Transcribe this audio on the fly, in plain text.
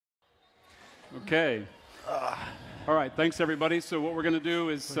Okay. All right, thanks everybody. So what we're going to do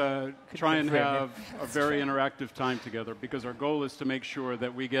is try and have a very interactive time together, because our goal is to make sure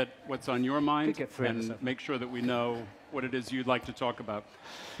that we get what's on your mind and make sure that we know what it is you'd like to talk about.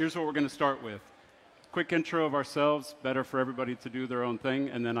 Here's what we're going to start with. Quick intro of ourselves, better for everybody to do their own thing,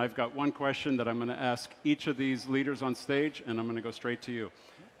 and then I've got one question that I'm going to ask each of these leaders on stage, and I'm going to go straight to you.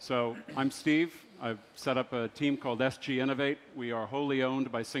 So I'm Steve. I've set up a team called SGInnovate. We are wholly owned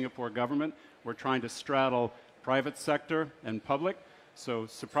by Singapore government. We're trying to straddle private sector and public. So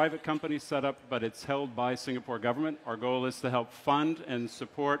it's a private company set up, but it's held by Singapore government. Our goal is to help fund and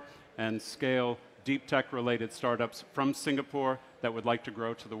support and scale deep tech-related startups from Singapore that would like to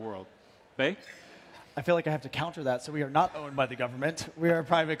grow to the world. Bei? I feel like I have to counter that. So we are not owned by the government. We are a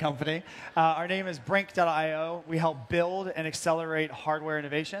private company. Our name is Brink.io. We help build and accelerate hardware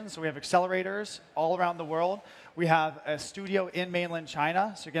innovation. So we have accelerators all around the world. We have a studio in mainland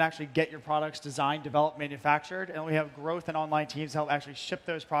China, so you can actually get your products designed, developed, manufactured. And we have growth and online teams to help actually ship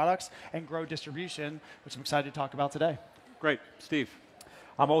those products and grow distribution, which I'm excited to talk about today. Great. Steve?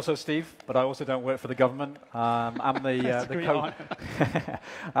 I'm also Steve, but I also don't work for the government. I'm the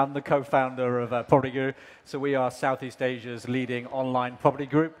co-founder of Property Guru. So we are Southeast Asia's leading online property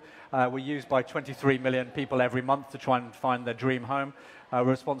group. We're used by 23 million people every month to try and find their dream home. We're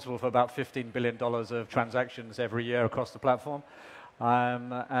responsible for about $15 billion of transactions every year across the platform.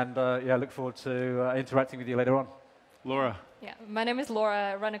 Yeah, look forward to interacting with you later on. Laura? Yeah, my name is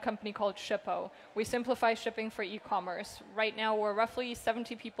Laura. I run a company called Shippo. We simplify shipping for e-commerce. Right now, we're roughly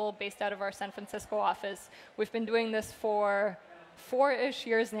 70 people based out of our San Francisco office. We've been doing this for 4-ish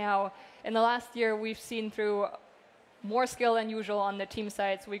years now. In the last year, we've seen through more skill than usual on the team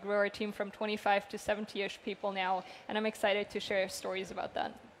side. So we grew our team from 25 to 70-ish people now, and I'm excited to share stories about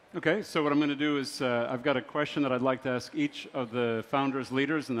that. Okay, so what I'm going to do is I've got a question that I'd like to ask each of the founders,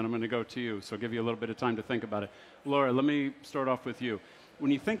 leaders, and then I'm going to go to you. So I'll give you a little bit of time to think about it. Laura, let me start off with you.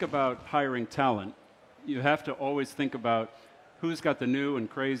 When you think about hiring talent, you have to always think about who's got the new and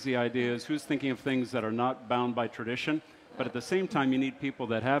crazy ideas, who's thinking of things that are not bound by tradition, but at the same time, you need people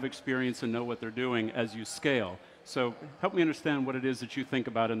that have experience and know what they're doing as you scale. So help me understand what it is that you think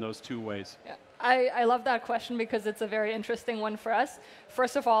about in those two ways. Yeah. I love that question because it's a very interesting one for us.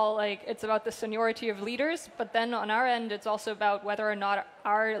 First of all, it's about the seniority of leaders, but then on our end, it's also about whether or not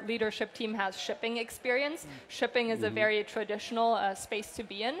our leadership team has shipping experience. Shipping is a very traditional space to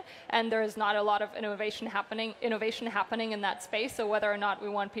be in, and there is not a lot of innovation happening in that space. So whether or not we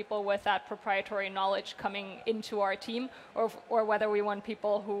want people with that proprietary knowledge coming into our team, or whether we want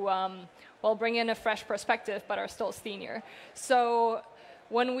people who will bring in a fresh perspective but are still senior. So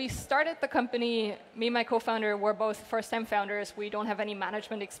when we started the company, me and my co-founder were both first-time founders. We don't have any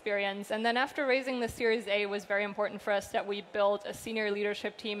management experience. And then after raising the Series A, it was very important for us that we build a senior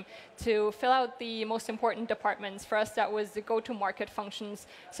leadership team to fill out the most important departments. For us, that was the go-to-market functions,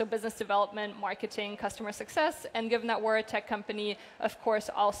 so business development, marketing, customer success, and given that we're a tech company, of course,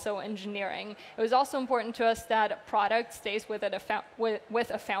 also engineering. It was also important to us that product stays with a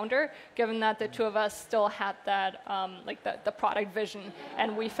founder, given that the two of us still had that, the product vision.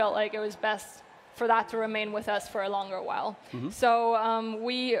 And we felt like it was best for that to remain with us for a longer while. So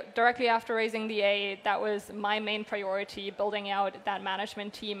we, directly after raising the A, that was my main priority, building out that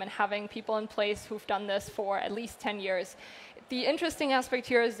management team and having people in place who've done this for at least 10 years. The interesting aspect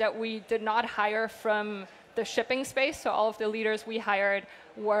here is that we did not hire from the shipping space. So all of the leaders we hired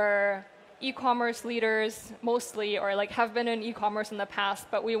were e-commerce leaders mostly, or have been in e-commerce in the past,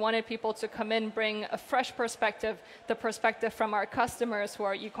 but we wanted people to come in, bring a fresh perspective, the perspective from our customers who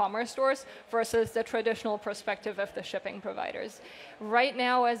are e-commerce stores versus the traditional perspective of the shipping providers. Right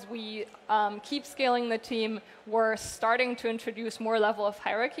now, as we keep scaling the team, we're starting to introduce more level of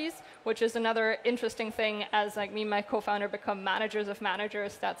hierarchies, which is another interesting thing as me and my co-founder become managers of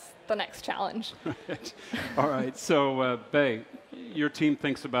managers. That's the next challenge. All right, so Bei, your team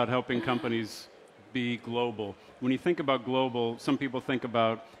thinks about helping companies be global. When you think about global, some people think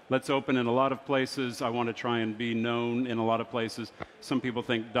about, let's open in a lot of places, I want to try and be known in a lot of places. Some people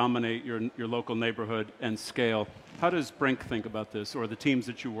think dominate your local neighborhood and scale. How does Brink think about this, or the teams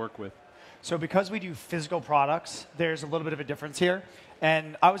that you work with? So because we do physical products, there's a little bit of a difference here.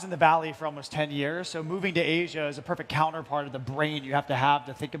 And I was in the Valley for almost 10 years, so moving to Asia is a perfect counterpart of the brain you have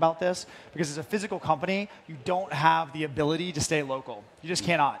to think about this. Because as a physical company, you don't have the ability to stay local. You just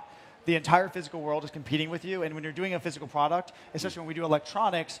cannot. The entire physical world is competing with you, and when you're doing a physical product, especially when we do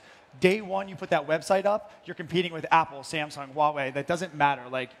electronics, day one you put that website up, you're competing with Apple, Samsung, Huawei. That doesn't matter.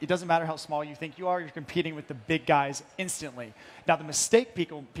 It doesn't matter how small you think you are, you're competing with the big guys instantly. Now the mistake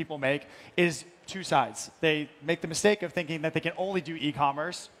people make is two sides. They make the mistake of thinking that they can only do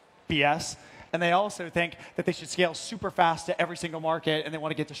e-commerce, BS, And they also think that they should scale super fast to every single market, and they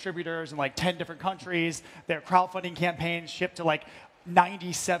want to get distributors in like 10 different countries. Their crowdfunding campaigns ship to like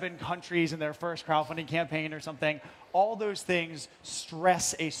 97 countries in their first crowdfunding campaign or something. All those things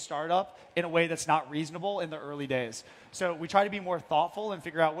stress a startup in a way that's not reasonable in the early days. So we try to be more thoughtful and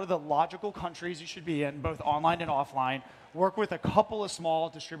figure out what are the logical countries you should be in, both online and offline. Work with a couple of small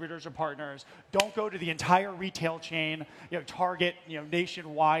distributors or partners. Don't go to the entire retail chain, target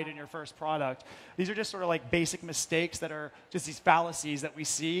nationwide in your first product. These are just sort of like basic mistakes that are just these fallacies that we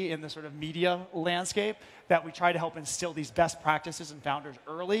see in the sort of media landscape that we try to help instill these best practices in founders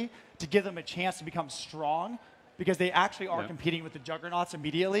early to give them a chance to become strong, because they actually are competing with the juggernauts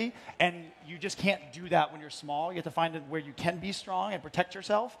immediately, and you just can't do that when you're small. You have to find where you can be strong and protect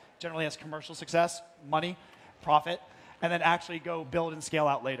yourself, generally as commercial success, money, profit, and then actually go build and scale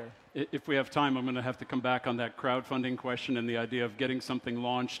out later. If we have time, I'm going to have to come back on that crowdfunding question and the idea of getting something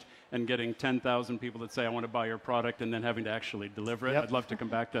launched and getting 10,000 people that say, I want to buy your product, and then having to actually deliver it. I'd love to come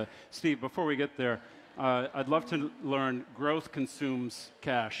back to Steve. Before we get there, I'd love to learn growth consumes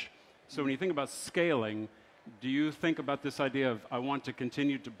cash. So when you think about scaling, do you think about this idea of, I want to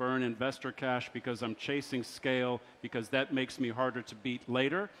continue to burn investor cash because I'm chasing scale, because that makes me harder to beat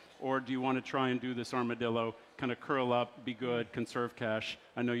later? Or do you want to try and do this armadillo, kind of curl up, be good, conserve cash?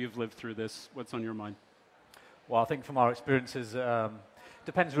 I know you've lived through this. What's on your mind? Well, I think from our experiences,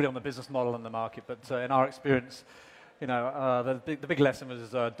 depends really on the business model and the market, but in our experience, the big lesson was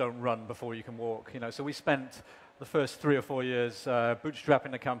don't run before you can walk. So we spent the first 3 or 4 years bootstrapping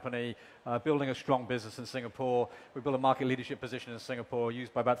the company, building a strong business in Singapore. We built a market leadership position in Singapore,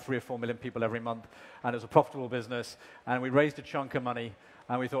 used by about 3 or 4 million people every month, and it was a profitable business. And we raised a chunk of money,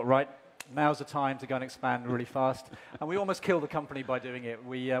 and we thought, right, now's the time to go and expand really fast. And we almost killed the company by doing it.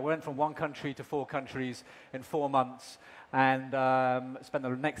 We went from 1 country to 4 countries in 4 months, and spent the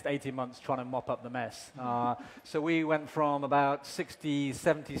next 18 months trying to mop up the mess. So we went from about 60,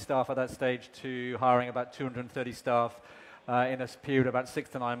 70 staff at that stage to hiring about 230 staff in a period of about 6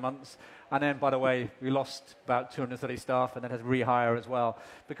 to 9 months. And then, by the way, we lost about 230 staff and then had to rehire as well,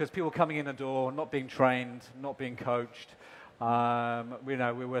 because people coming in the door, not being trained, not being coached. We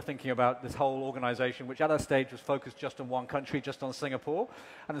were thinking about this whole organization, which at that stage was focused just on 1 country, just on Singapore.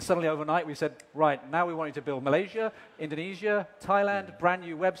 And then suddenly overnight we said, right, now we want you to build Malaysia, Indonesia, Thailand, brand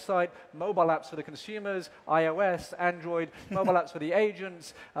new website, mobile apps for the consumers, iOS, Android, mobile apps for the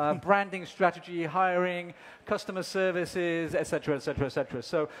agents, branding strategy, hiring, customer services, et cetera, et cetera, et cetera.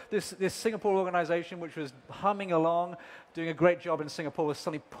 So this Singapore organization, which was humming along, doing a great job in Singapore, was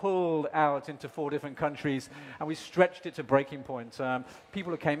suddenly pulled out into 4 different countries, and we stretched it to breaking point.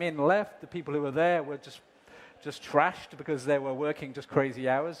 People who came in left. The people who were there were just trashed because they were working just crazy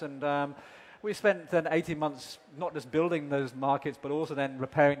hours. And we spent then 18 months not just building those markets, but also then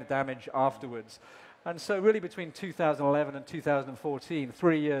repairing the damage afterwards. And so really between 2011 and 2014,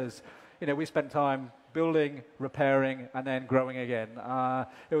 3 years, we spent time building, repairing, and then growing again.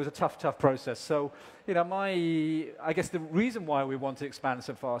 It was a tough process. So, I guess the reason why we wanted to expand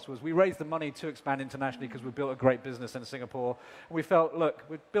so fast was we raised the money to expand internationally because we built a great business in Singapore. And we felt, look,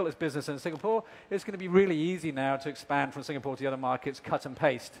 we've built this business in Singapore. It's going to be really easy now to expand from Singapore to the other markets, cut and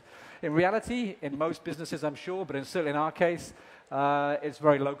paste. In reality, in most businesses, I'm sure, but certainly in our case, it's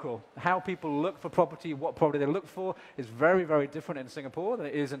very local. How people look for property, what property they look for, is very, very different in Singapore than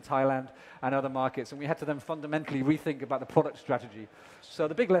it is in Thailand and other markets. And we had to then fundamentally rethink about the product strategy. So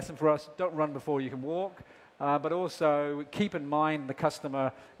the big lesson for us, don't run before you can walk, but also keep in mind the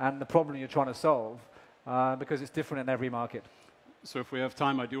customer and the problem you're trying to solve, because it's different in every market. So if we have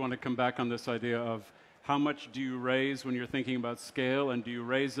time, I do want to come back on this idea of how much do you raise when you're thinking about scale, and do you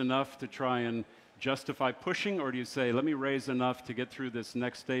raise enough to try and justify pushing, or do you say, let me raise enough to get through this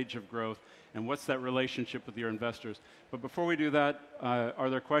next stage of growth, and what's that relationship with your investors? But before we do that, are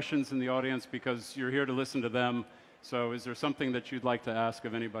there questions in the audience, because you're here to listen to them? So is there something that you'd like to ask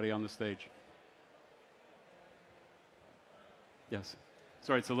of anybody on the stage? Yes.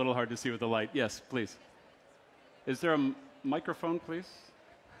 Sorry, it's a little hard to see with the light. Yes, please. Is there a microphone, please?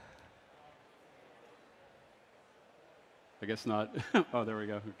 I guess not. Oh, there we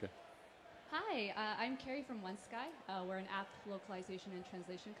go. Okay. Hi, I'm Carrie from OneSky. We're an app localization and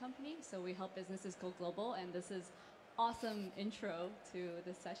translation company, so we help businesses go global, and this is awesome intro to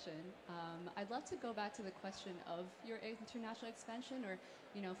this session. I'd love to go back to the question of your international expansion, or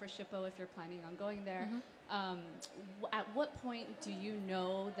for Shippo, if you're planning on going there. At what point do you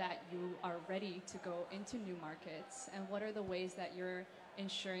know that you are ready to go into new markets, and what are the ways that you're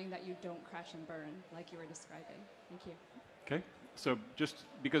ensuring that you don't crash and burn, like you were describing? Thank you. Okay. So just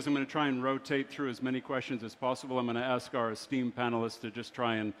because I'm going to try and rotate through as many questions as possible, I'm going to ask our esteemed panelists to just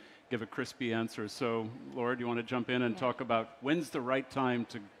try and give a crispy answer. So, Laura, do you want to jump in and talk about when's the right time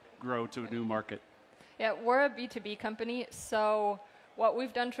to grow to a new market? Yeah, we're a B2B company, so what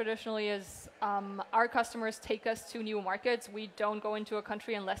we've done traditionally is our customers take us to new markets. We don't go into a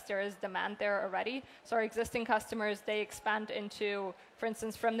country unless there is demand there already. So our existing customers, they expand into, for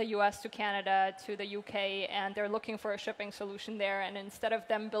instance, from the US to Canada to the UK, and they're looking for a shipping solution there. And instead of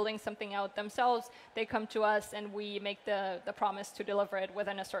them building something out themselves, they come to us and we make the promise to deliver it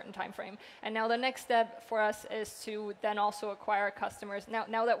within a certain time frame. And now the next step for us is to then also acquire customers.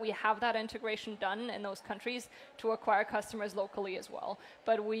 Now that we have that integration done in those countries, to acquire customers locally as well.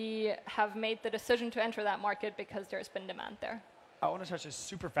 But we have made the decision to enter that market because there's been demand there. I want to touch this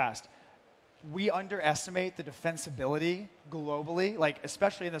super fast. We underestimate the defensibility globally, like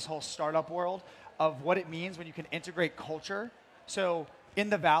especially in this whole startup world, of what it means when you can integrate culture. So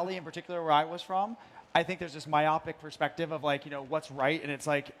in the Valley in particular where I was from, I think there's this myopic perspective of like, what's right, and it's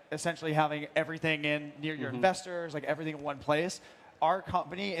like essentially having everything in near your investors, like everything in one place. Our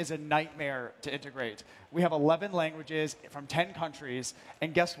company is a nightmare to integrate. We have 11 languages from 10 countries,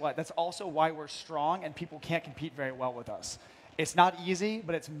 and guess what? That's also why we're strong and people can't compete very well with us. It's not easy,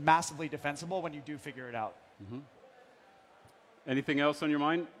 but it's massively defensible when you do figure it out. Anything else on your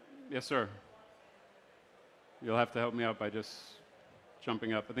mind? Yes, sir. You'll have to help me out by just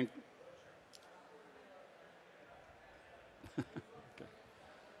jumping up. I think. Okay.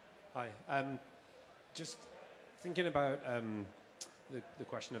 Hi. Just thinking about the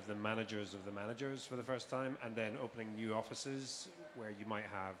question of the managers for the first time, and then opening new offices where you might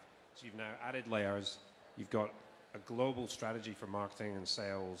have, so you've now added layers, you've got a global strategy for marketing and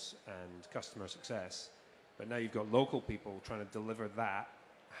sales and customer success, but now you've got local people trying to deliver that.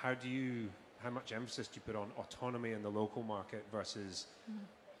 How much emphasis do you put on autonomy in the local market versus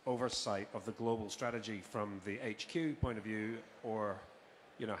oversight of the global strategy from the HQ point of view, or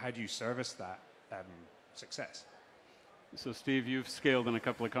how do you service that success? So, Steve, you've scaled in a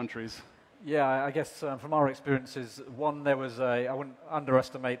couple of countries. Yeah, I guess from our experiences, one, I wouldn't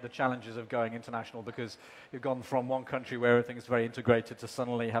underestimate the challenges of going international, because you've gone from one country where everything's very integrated to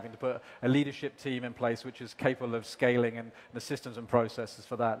suddenly having to put a leadership team in place which is capable of scaling and the systems and processes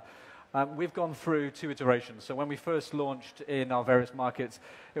for that. We've gone through 2 iterations. So when we first launched in our various markets,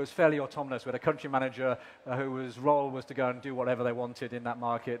 it was fairly autonomous. We had a country manager whose role was to go and do whatever they wanted in that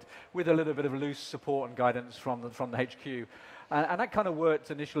market, with a little bit of loose support and guidance from the HQ. And that kind of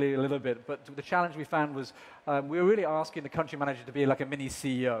worked initially a little bit, but the challenge we found was we were really asking the country manager to be like a mini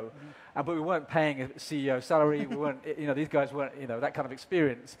CEO, but we weren't paying a CEO salary. We weren't, these guys weren't, that kind of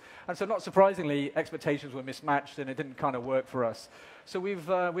experience. And so not surprisingly, expectations were mismatched, and it didn't kind of work for us. So we've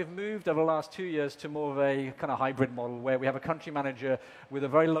moved over the last 2 years to more of a kind of hybrid model where we have a country manager with a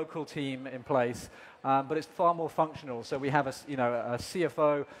very local team in place, but it's far more functional. So we have a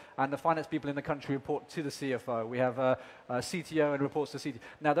CFO, and the finance people in the country report to the CFO. We have a CTO and reports to CTO.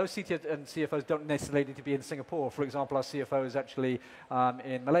 Now, those CTO and CFOs don't necessarily need to be in Singapore. For example, our CFO is actually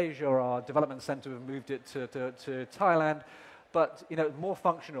in Malaysia, or our development center, we've moved it to Thailand. But more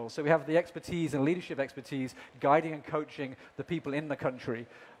functional. So we have the expertise and leadership expertise guiding and coaching the people in the country.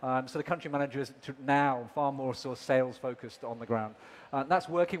 So the country manager is now far more sort of sales focused on the ground. That's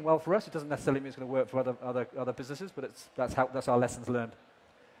working well for us. It doesn't necessarily mean it's going to work for other businesses, but that's our lessons learned.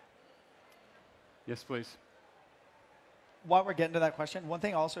 Yes, please. While we're getting to that question, one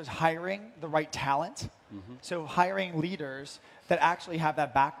thing also is hiring the right talent. So hiring leaders that actually have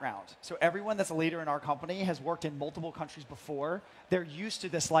that background. So everyone that's a leader in our company has worked in multiple countries before. They're used to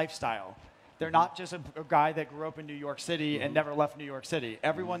this lifestyle. They're not just a guy that grew up in New York City and never left New York City.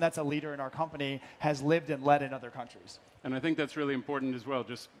 Everyone that's a leader in our company has lived and led in other countries. And I think that's really important as well,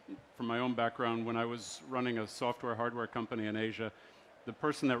 just from my own background. When I was running a software hardware company in Asia, the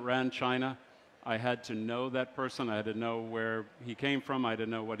person that ran China, I had to know that person. I had to know where he came from. I had to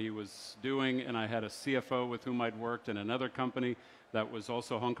know what he was doing. And I had a CFO with whom I'd worked in another company that was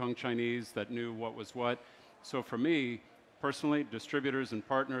also Hong Kong Chinese that knew what was what. So for me, personally, distributors and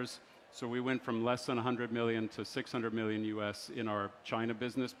partners, so we went from less than 100 million to 600 million US in our China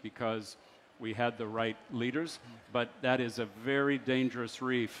business because we had the right leaders. But that is a very dangerous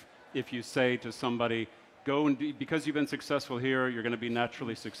reef if you say to somebody, go and because you've been successful here, you're going to be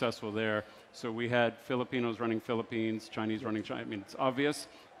naturally successful there. So we had Filipinos running Philippines, Chinese running China. I mean, it's obvious,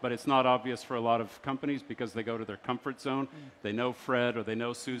 but it's not obvious for a lot of companies because they go to their comfort zone. They know Fred or they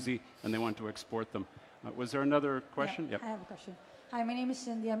know Susie, and they want to export them. Was there another question? Yeah, I have a question. Hi, my name is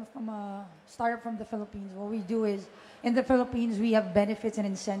Cindy. I'm from a startup from the Philippines. What we do is, in the Philippines, we have benefits and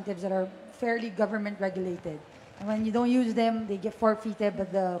incentives that are fairly government regulated. And when you don't use them, they get forfeited,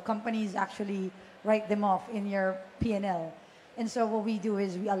 but the companies actually write them off in your P&L. And so what we do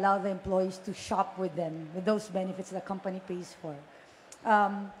is we allow the employees to shop with them, with those benefits the company pays for.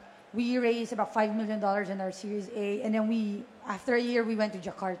 We raised about $5 million in our Series A, and then after a year, we went to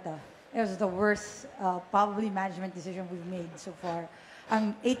Jakarta. It was the worst, probably management decision we've made so far.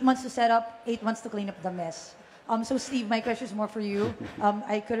 8 months to set up, 8 months to clean up the mess. So Steve, my question is more for you.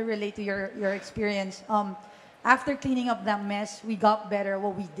 I could relate to your experience. After cleaning up that mess, we got better at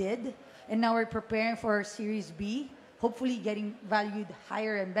what we did, and now we're preparing for Series B, hopefully getting valued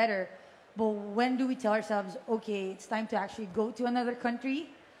higher and better. But when do we tell ourselves, okay, it's time to actually go to another country?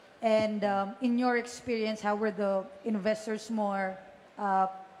 And in your experience, how were the investors more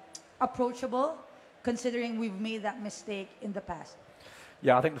approachable, considering we've made that mistake in the past?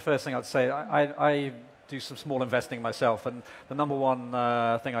 Yeah, I think the first thing I'd say, I do some small investing myself, and the number one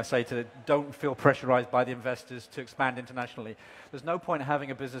thing I say to don't feel pressurized by the investors to expand internationally. There's no point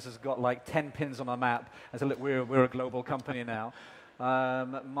having a business that's got like 10 pins on a map and say, look, we're a global company now.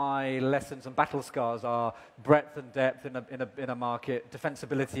 My lessons and battle scars are breadth and depth in a market,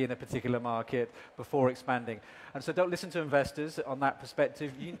 defensibility in a particular market before expanding. And so don't listen to investors on that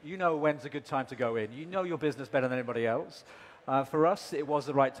perspective. You know when's a good time to go in. You know your business better than anybody else. For us, it was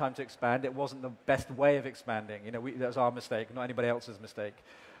the right time to expand. It wasn't the best way of expanding. You know, that was our mistake, not anybody else's mistake.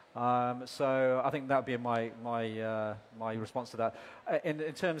 So I think that would be my response to that. In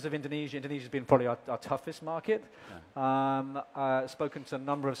terms of Indonesia, Indonesia's been probably our toughest market. I've spoken to a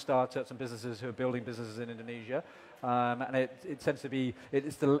number of startups and businesses who are building businesses in Indonesia, and it tends to be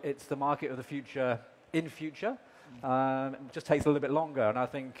it's the market of the future in future. It just takes a little bit longer, and I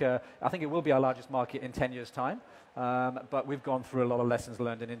think it will be our largest market in 10 years' time. But we've gone through a lot of lessons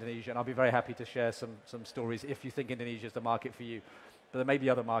learned in Indonesia, and I'll be very happy to share some stories if you think Indonesia is the market for you. But there may be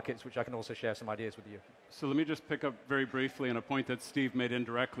other markets which I can also share some ideas with you. So let me just pick up very briefly on a point that Steve made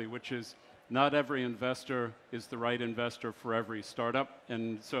indirectly, which is not every investor is the right investor for every startup.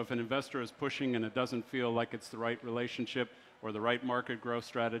 And so if an investor is pushing and it doesn't feel like it's the right relationship or the right market growth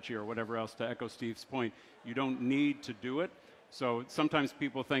strategy or whatever else, to echo Steve's point, you don't need to do it. So sometimes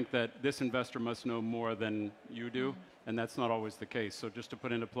people think that this investor must know more than you do, and that's not always the case. So just to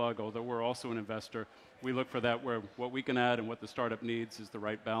put in a plug, although we're also an investor, we look for that where what we can add and what the startup needs is the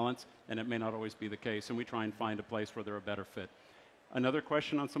right balance, and it may not always be the case, and we try and find a place where they're a better fit. Another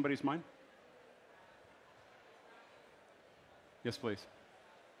question on somebody's mind? Yes, please.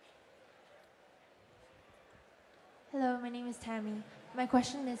 Hello, my name is Tammy. My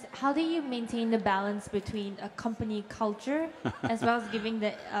question is, how do you maintain the balance between a company culture as well as giving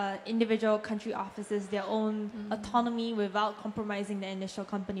the individual country offices their own autonomy without compromising the initial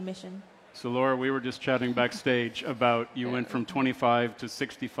company mission? So Laura, we were just chatting backstage about you went from 25 to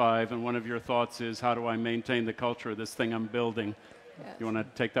 65, and one of your thoughts is, how do I maintain the culture of this thing I'm building? Yes. You want to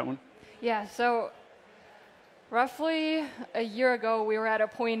take that one? Yeah, so roughly a year ago, we were at a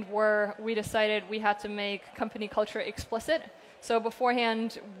point where we decided we had to make company culture explicit. So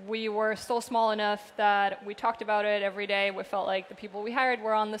beforehand, we were still small enough that we talked about it every day. We felt like the people we hired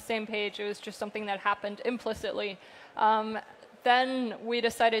were on the same page. It was just something that happened implicitly. Then we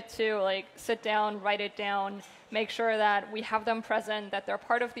decided to sit down, write it down, make sure that we have them present, that they're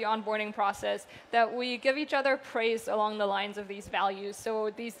part of the onboarding process, that we give each other praise along the lines of these values. So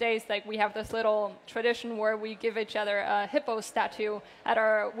these days, we have this little tradition where we give each other a Shippo statue at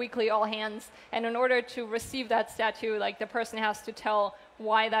our weekly all hands. And in order to receive that statue, the person has to tell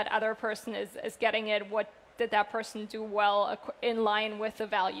why that other person is getting it, what did that person do well in line with the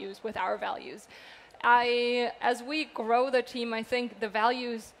values, with our values. As we grow the team, I think the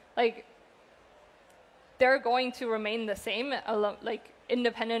values, they're going to remain the same,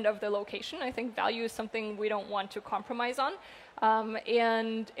 independent of the location. I think value is something we don't want to compromise on.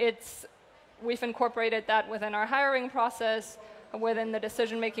 And we've incorporated that within our hiring process, within the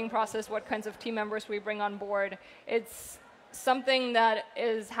decision-making process, what kinds of team members we bring on board. It's something that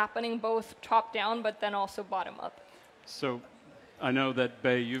is happening both top-down, but then also bottom-up. So I know that,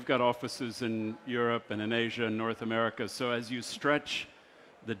 Bay, you've got offices in Europe and in Asia and North America. So as you stretch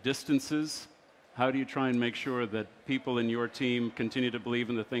the distances, how do you try and make sure that people in your team continue to believe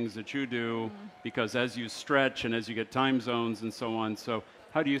in the things that you do? Because as you stretch and as you get time zones and so on, so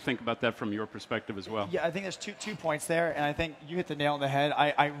how do you think about that from your perspective as well? Yeah, I think there's two points there, and I think you hit the nail on the head.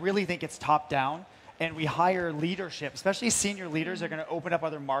 I really think it's top-down, and we hire leadership, especially senior leaders that are going to open up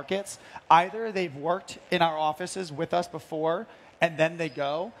other markets. Either they've worked in our offices with us before, and then they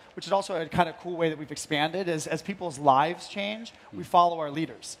go, which is also a kind of cool way that we've expanded, is as people's lives change, we follow our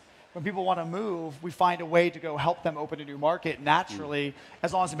leaders. when people want to move, we find a way to go help them open a new market naturally,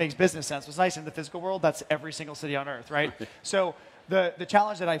 as long as it makes business sense. What's nice in the physical world, that's every single city on earth, right? So the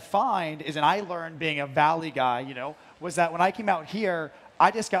challenge that I find is, and I learned being a Valley guy, you know, was that when I came out here,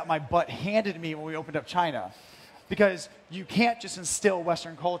 I just got my butt handed to me when we opened up China. Because you can't just instill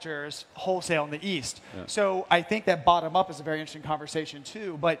Western cultures wholesale in the East. Yeah. So I think that bottom up is a very interesting conversation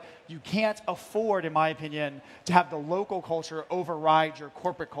too, but you can't afford, in my opinion, to have the local culture override your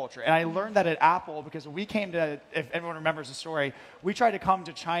corporate culture. And I learned that at Apple because we came to, if everyone remembers the story, we tried to come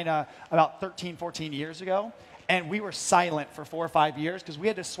to China about 13, 14 years ago, and we were silent for 4 or 5 years because we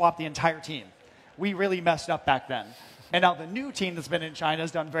had to swap the entire team. We really messed up back then. And now the new team that's been in China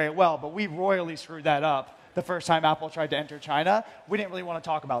has done very well, but we royally screwed that up. The first time Apple tried to enter China, we didn't really want to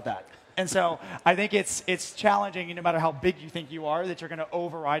talk about that. And so I think it's challenging, no matter how big you think you are, that you're going to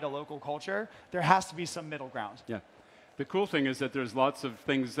override a local culture. There has to be some middle ground. Yeah. The cool thing is that there's lots of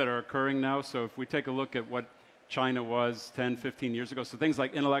things that are occurring now. So if we take a look at what China was 10, 15 years ago, so things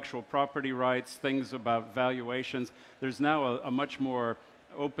like intellectual property rights, things about valuations, there's now a much more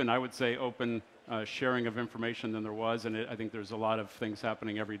open, I would say, open sharing of information than there was. And I think there's a lot of things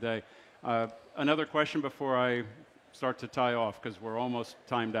happening every day. Another question before I start to tie off, because we're almost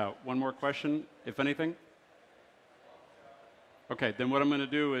timed out. One more question, if anything? Okay, then what I'm going to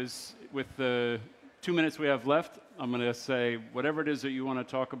do is, with the 2 minutes we have left, I'm going to say whatever it is that you want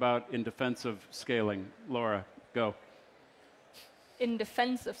to talk about in defense of scaling. Laura, go. In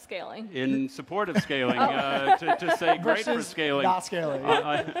defense of scaling? In support of scaling, to say great for scaling. Not scaling.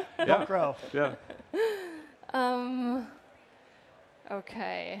 Don't grow. Yeah.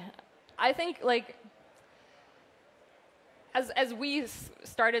 Okay. I think, like, as we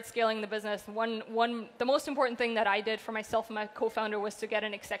started scaling the business, the most important thing that I did for myself and my co-founder was to get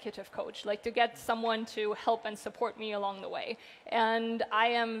an executive coach, like to get someone to help and support me along the way. And I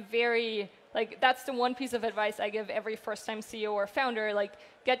am very, like, that's the one piece of advice I give every first-time CEO or founder, like,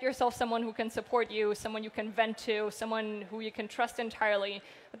 get yourself someone who can support you, someone you can vent to, someone who you can trust entirely.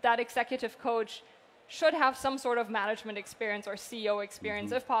 But that executive coach should have some sort of management experience or CEO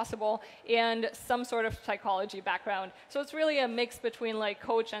experience, if possible, and some sort of psychology background. So it's really a mix between like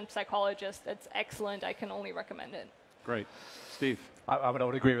coach and psychologist. It's excellent. I can only recommend it. Great. Steve? I would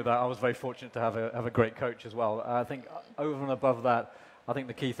agree with that. I was very fortunate to have a great coach as well. I think over and above that, I think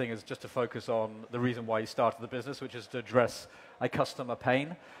the key thing is just to focus on the reason why you started the business, which is to address a customer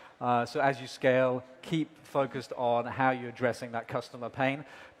pain. So as you scale, keep focused on how you're addressing that customer pain.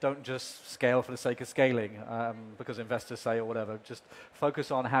 Don't just scale for the sake of scaling because investors say or whatever. Just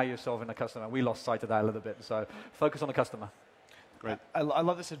focus on how you're solving the customer. We lost sight of that a little bit. So focus on the customer. Great. I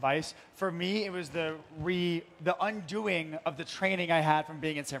love this advice. For me, it was the undoing of the training I had from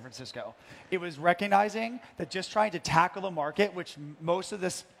being in San Francisco. It was recognizing that just trying to tackle the market, which most of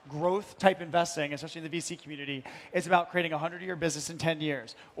this growth type investing, especially in the VC community, is about creating a 100-year business in 10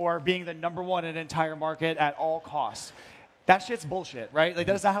 years or being the #1 in an entire market at all costs. That shit's bullshit, right? Like,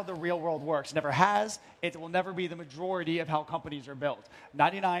 that's not how the real world works. It never has. It will never be the majority of how companies are built.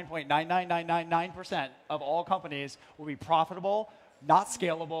 99.99999% of all companies will be profitable, not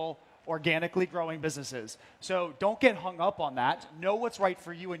scalable, organically growing businesses. So don't get hung up on that. Know what's right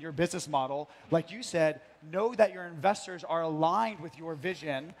for you and your business model. Like you said, know that your investors are aligned with your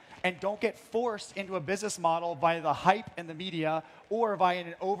vision, and don't get forced into a business model by the hype in the media or by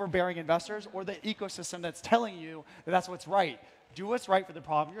an overbearing investors or the ecosystem that's telling you that that's what's right. Do what's right for the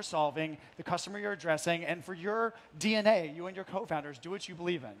problem you're solving, the customer you're addressing, and for your DNA, you and your co-founders, do what you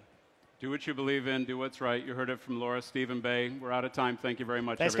believe in. Do what you believe in. Do what's right. You heard it from Laura, Steve, and Bay. We're out of time. Thank you very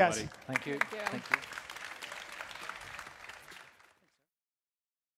much, Thanks, everybody. Guys. Thank you. Thank you. Thank you.